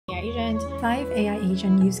agent, 5 AI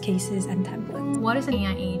agent use cases and templates. What is an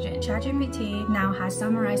AI agent? ChatGPT now has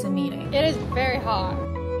summarized a meeting. It is very hard.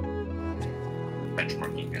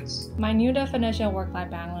 Benchmarking is. My new definition of work-life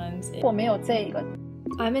balance is 我没有这个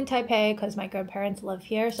I'm in Taipei because my grandparents live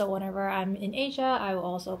here, so whenever I'm in Asia, I will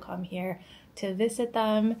also come here to visit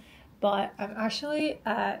them. But I'm actually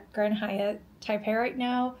at Grand Hyatt Taipei right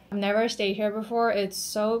now. I've never stayed here before. It's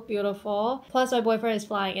so beautiful. Plus my boyfriend is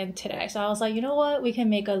flying in today. So I was like, you know what? We can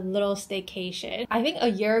make a little staycation. I think a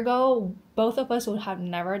year ago, both of us would have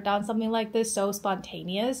never done something like this, so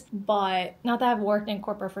spontaneous. But now that I've worked in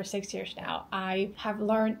corporate for 6 years now, I have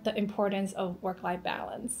learned the importance of work-life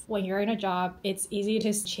balance. When you're in a job, it's easy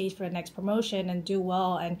to chase for the next promotion and do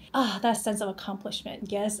well and that sense of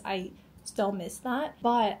accomplishment. Yes, I still miss that,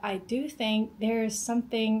 but I do think there's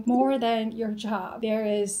something more than your job. There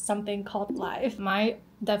is something called life. My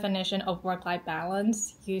definition of work-life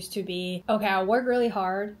balance used to be, okay, I'll work really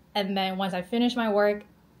hard, and then once I finish my work,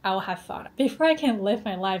 I will have fun. Before I can live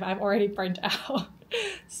my life, I'm already burnt out.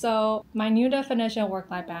 So my new definition of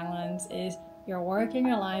work-life balance is your work and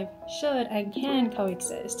your life should and can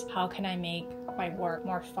coexist. How can I make my work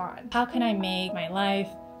more fun? How can I make my life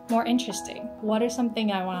more interesting? What is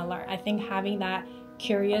something I want to learn? I think having that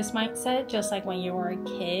curious mindset, just like when you were a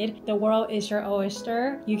kid, the world is your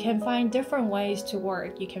oyster. You can find different ways to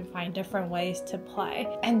work. You can find different ways to play.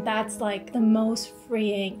 And that's like the most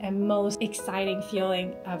freeing and most exciting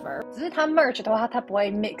feeling ever. 只是它 merge 的话，它不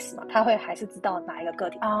会 mix 嘛，它会还是知道哪一个个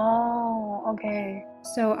体。哦 ，OK。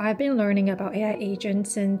 So I've been learning about AI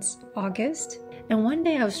agents since August. And one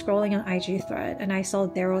day I was scrolling on IG thread and I saw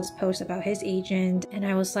Darrell's post about his agent and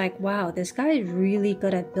I was like, wow, this guy is really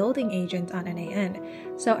good at building agents on NAN.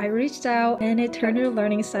 So I reached out and it turned into a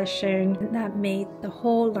learning session that made the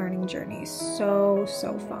whole learning journey so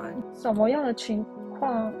fun. 什么样的情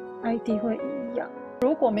况 ID 会一样？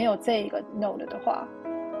如果没有这一个 node 的话，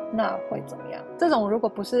那会怎么样？这种如果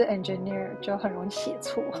不是 engineer 就很容易写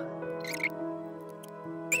错。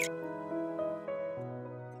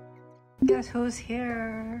Guess who's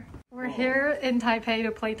here? We're here in Taipei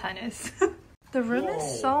to play tennis. The room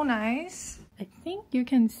is so nice. I think you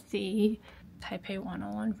can see Taipei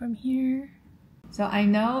 101 from here. So I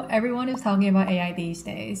know everyone is talking about AI these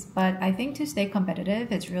days, but I think to stay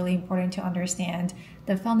competitive, it's really important to understand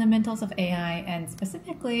the fundamentals of AI and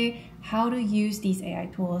specifically how to use these AI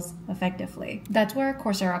tools effectively. That's where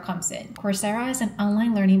Coursera comes in. Coursera is an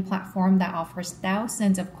online learning platform that offers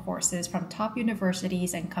thousands of courses from top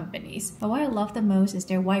universities and companies. But what I love the most is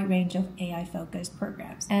their wide range of AI-focused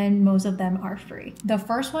programs, and most of them are free. The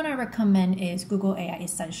first one I recommend is Google AI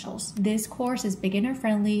Essentials. This course is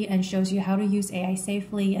beginner-friendly and shows you how to use AI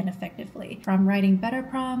safely and effectively, from writing better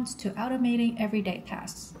prompts to automating everyday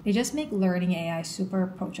tasks. They just make learning AI super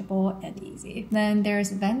approachable and easy. Then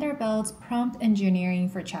there's Vanderbilt's Prompt Engineering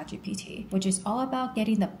for ChatGPT, which is all about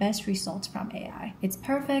getting the best results from AI. It's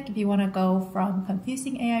perfect if you want to go from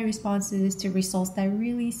confusing AI responses to results that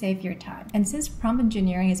really save your time. And since prompt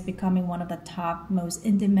engineering is becoming one of the top most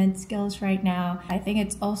in-demand skills right now, I think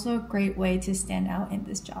it's also a great way to stand out in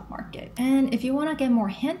this job market. And if you want to get more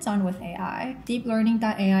hands-on with AI,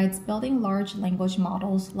 DeepLearning.AI's building large language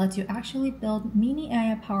models lets you actually build mini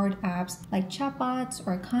AI-powered apps like chatbots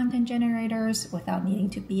or content generators without needing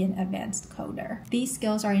to be an advanced coder. These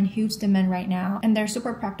skills are in huge demand right now, and they're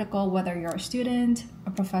super practical whether you're a student,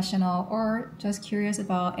 a professional, or just curious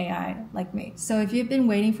about AI like me. So if you've been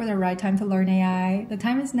waiting for the right time to learn AI, the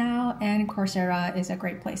time is now, and Coursera is a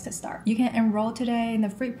great place to start. You can enroll today in the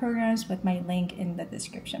free programs with my link in the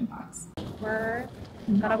description box. We're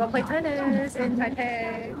gonna go play tennis in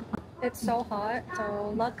Taipei. It's so hot,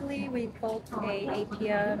 so luckily we booked a 8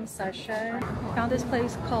 p.m. session. We found this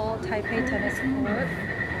place called Taipei Tennis Court.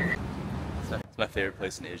 It's my favorite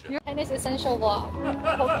place in Asia. Tennis essential vlog.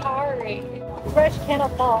 Hokari. Fresh can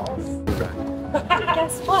of balls.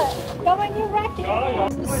 Guess what? Got my new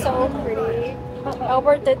racket. This is so pretty.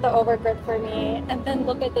 Albert did the overgrip for me. And then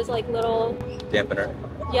look at this like little Dampener.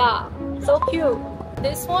 Yeah, so cute.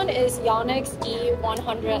 This one is Yonex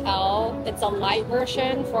E100L. It's a light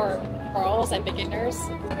version for pros and beginners.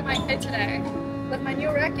 Look at my fit today with my new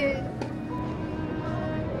racket.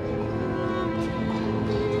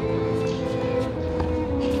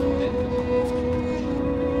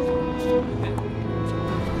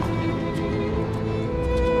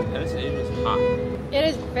 Tennis in Asia is hot. It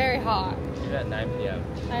is very hot. Even at 9 p.m.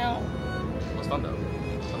 I know. It was fun though.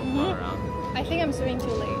 Fun around. I think I'm swimming too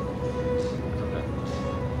late. Okay.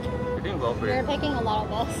 You're doing well for You're taking a lot of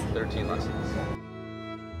balls. 13 lessons.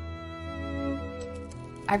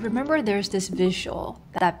 I remember there's this visual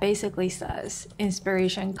that basically says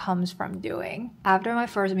inspiration comes from doing. After my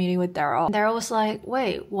first meeting with Darrell was like,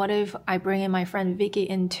 wait, what if I bring in my friend Vicky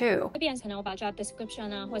in too? 会变成我把 job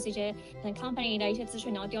description 啊，或是一些company 的一些资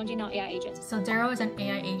讯，然后丢进到 AI agent。 So Darrell is an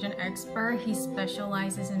AI agent expert. He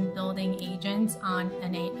specializes in building agents on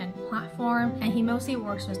an AI platform, and he mostly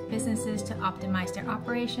works with businesses to optimize their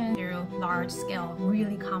operation through large-scale,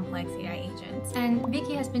 really complex AI agents. And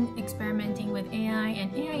Vicky has been experimenting with AI and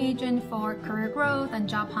AI agent for career growth and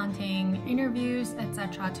job hunting, interviews,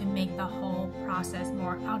 etc. to make the whole process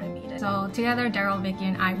more automated. So together, Darrell, Vicky,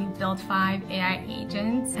 and I, we built 5 AI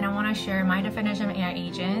agents, and I want to share my definition of AI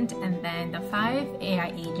agent and then the 5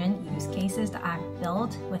 AI agent use cases that I've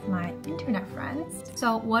built with my internet friends.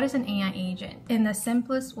 So what is an AI agent? In the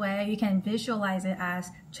simplest way, you can visualize it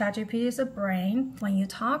as ChatGPT is a brain. When you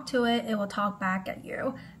talk to it, it will talk back at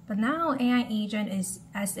you. But now AI agent is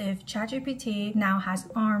as if ChatGPT now has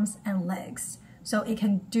arms and legs. So it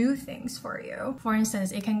can do things for you. For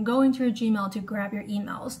instance, it can go into your Gmail to grab your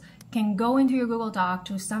emails. It can go into your Google Doc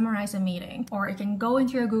to summarize a meeting, or it can go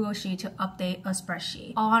into your Google Sheet to update a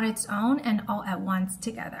spreadsheet, all on its own and all at once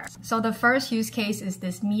together. So the first use case is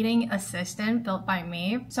this meeting assistant built by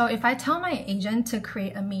me. So if I tell my agent to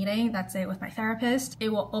create a meeting, let's say with my therapist, it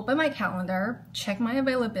will open my calendar, check my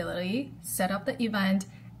availability, set up the event,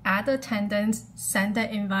 add the attendance, send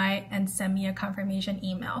the invite, and send me a confirmation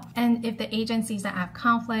email. And if the agent sees that I have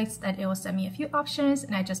conflicts, then it will send me a few options,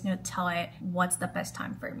 and I just need to tell it what's the best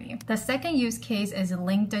time for me. The second use case is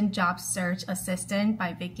LinkedIn Job Search Assistant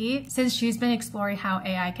by Vicky. Since she's been exploring how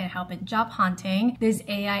AI can help in job hunting, this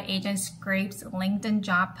AI agent scrapes LinkedIn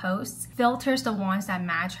job posts, filters the ones that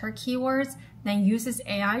match her keywords, then uses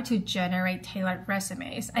AI to generate tailored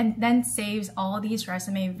resumes, and then saves all these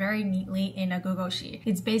resumes very neatly in a Google Sheet.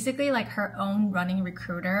 It's basically like her own running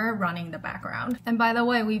recruiter running the background. And by the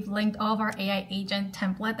way, we've linked all of our AI agent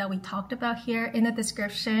template that we talked about here in the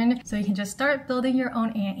description, so you can just start building your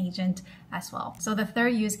own AI agent as well. So the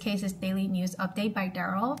third use case is Daily News Update by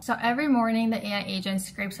Darrell. So every morning, the AI agent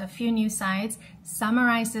scrapes a few news sites,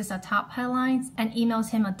 summarizes the top headlines, and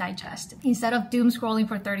emails him a digest. Instead of doom scrolling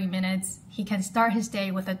for 30 minutes, he can start his day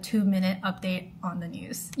with a 2-minute update on the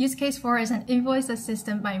news. Use case 4 is an invoice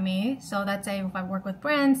assistant by me. So let's say if I work with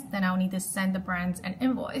brands, then I'll need to send the brands an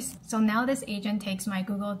invoice. So now this agent takes my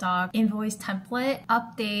Google Doc invoice template,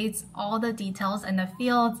 updates all the details and the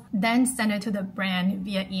fields, then send it to the brand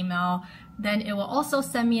via email. Then it will also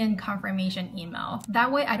send me a confirmation email.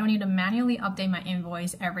 That way I don't need to manually update my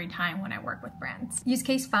invoice every time when I work with brands. Use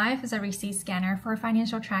case 5 is a receipt scanner for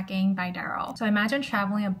financial tracking by Darrell. So imagine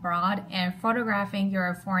traveling abroad and photographing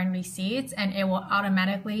your foreign receipts, and it will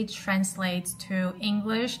automatically translate to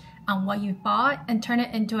English on what you bought and turn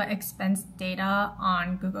it into an expense data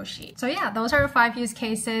on Google Sheets. So yeah, those are the 5 use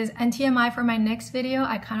cases. And TMI for my next video,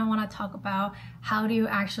 I kind of want to talk about how do you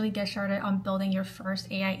actually get started on building your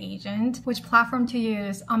first AI agent, which platform to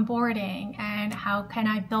use, onboarding, and how can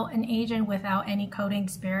I build an agent without any coding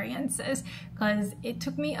experiences, because it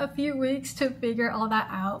took me a few weeks to figure all that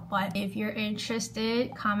out. But if you're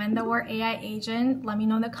interested, comment the word AI agent, let me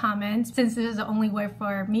know in the comments, since this is the only way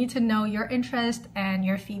for me to know your interest and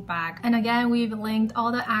your feedback. And again, we've linked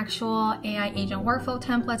all the actual AI agent workflow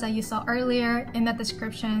templates that you saw earlier in the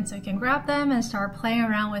description, so you can grab them and start playing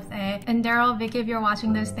around with it. And Darrell, Vicky, if you're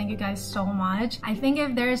watching this, thank you guys so much. I think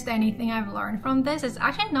if there's anything I've learned from this, it's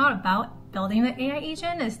actually not about building the AI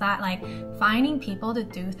agent, is that like finding people to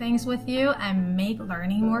do things with you and make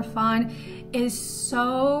learning more fun is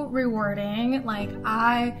so rewarding. Like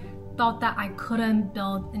I thought that I couldn't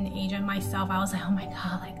build an agent myself. I was like, oh my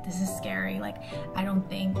god, like this is scary, like I don't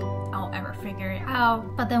think I'll ever figure it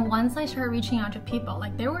out. But then once I started reaching out to people,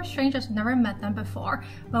 like they were strangers, never met them before,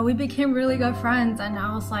 but we became really good friends, and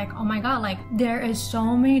I was like, oh my god, like there is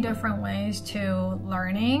so many different ways to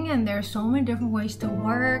learning, and there's so many different ways to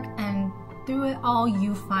work, and through it all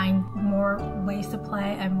you find more ways to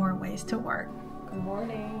play and more ways to work. Good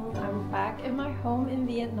morning, I'm back in my home in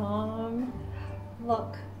Vietnam.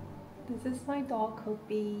 Look, this is my dog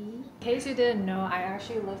Kobe. In case you didn't know, I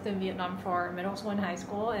actually lived in Vietnam for middle school and high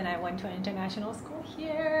school, and I went to an international school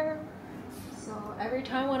here. So every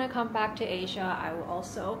time when I come back to Asia, I will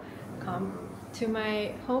also come to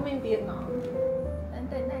my home in Vietnam. 等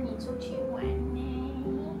等带你出去玩呢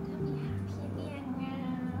，Kobe 好漂亮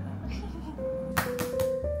啊！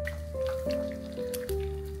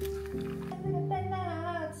这个蛋蛋好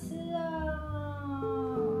好吃哦，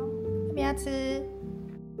要不要吃？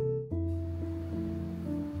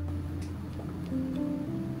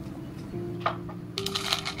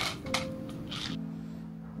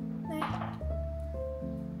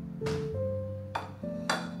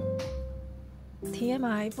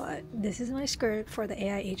 TMI, but this is my script for the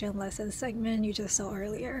AI agent lesson segment you just saw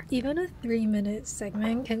earlier. Even a 3-minute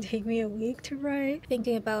segment can take me a week to write,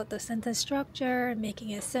 thinking about the sentence structure,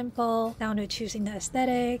 making it simple, down to choosing the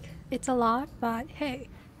aesthetic. It's a lot, but hey,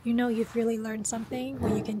 you know you've really learned something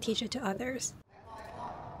when you can teach it to others.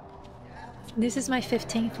 This is my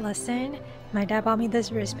 15th lesson. My dad bought me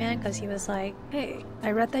this wristband because he was like, hey,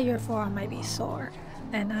 I read that your forearm might be sore.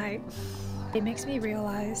 And it makes me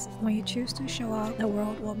realize when you choose to show up, the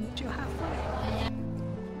world will meet you halfway.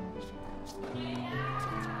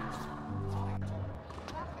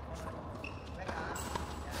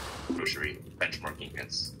 Grocery benchmarking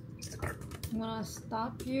against Instacart. I'm gonna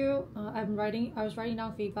stop you. I was writing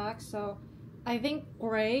down feedback, so I think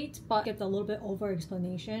great, but give a little bit over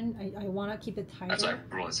explanation. I want to keep it tighter. That's what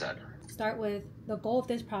everyone said. Start with the goal of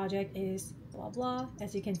this project is blah blah,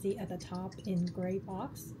 as you can see at the top in gray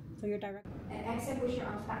box. So you're direct. And exhale, push your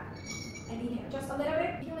arms back. And inhale just a little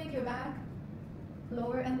bit. Peeling your back.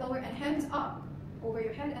 Lower and lower, and hands up over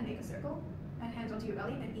your head and make a circle. And hands onto your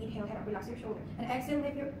belly. And inhale, head up, relax your shoulder. And exhale,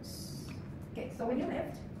 lift your. Okay, so when you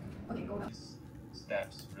lift, okay, go down. These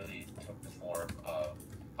steps really took the form of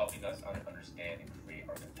helping us understand and create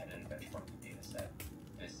our competitive benchmarking data set.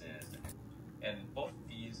 And both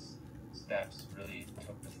these steps really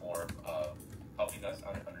took the form of helping us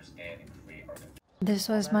understand and create our. This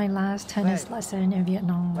was my last tennis lesson in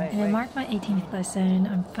Vietnam, and it marked my 18th lesson.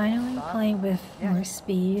 I'm finally playing with more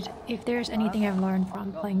speed. If there's anything I've learned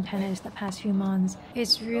from playing tennis the past few months,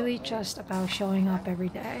 it's really just about showing up every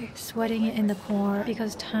day, sweating it in the court,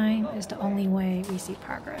 because time is the only way we see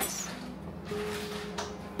progress.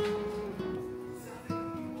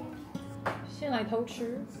 先来偷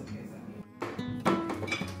吃。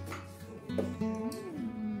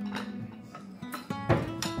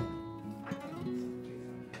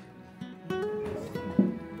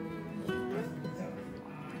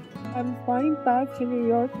 I'm flying back to New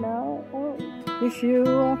York now. If you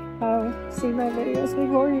have seen my videos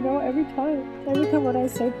before, you know every time when I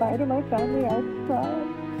say bye to my family, I cry.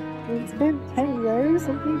 It's been 10 years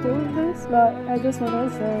of me doing this, but I just want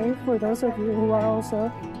to say, for those of you who are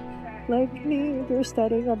also like me, if you're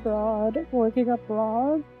studying abroad, working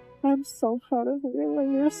abroad, I'm so proud of you. Like,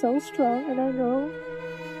 you're so strong, and I know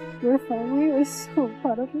your family is so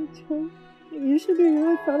proud of you too. You should be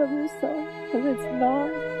really proud of yourself, because it's not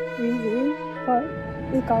easy, but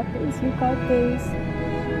you got this.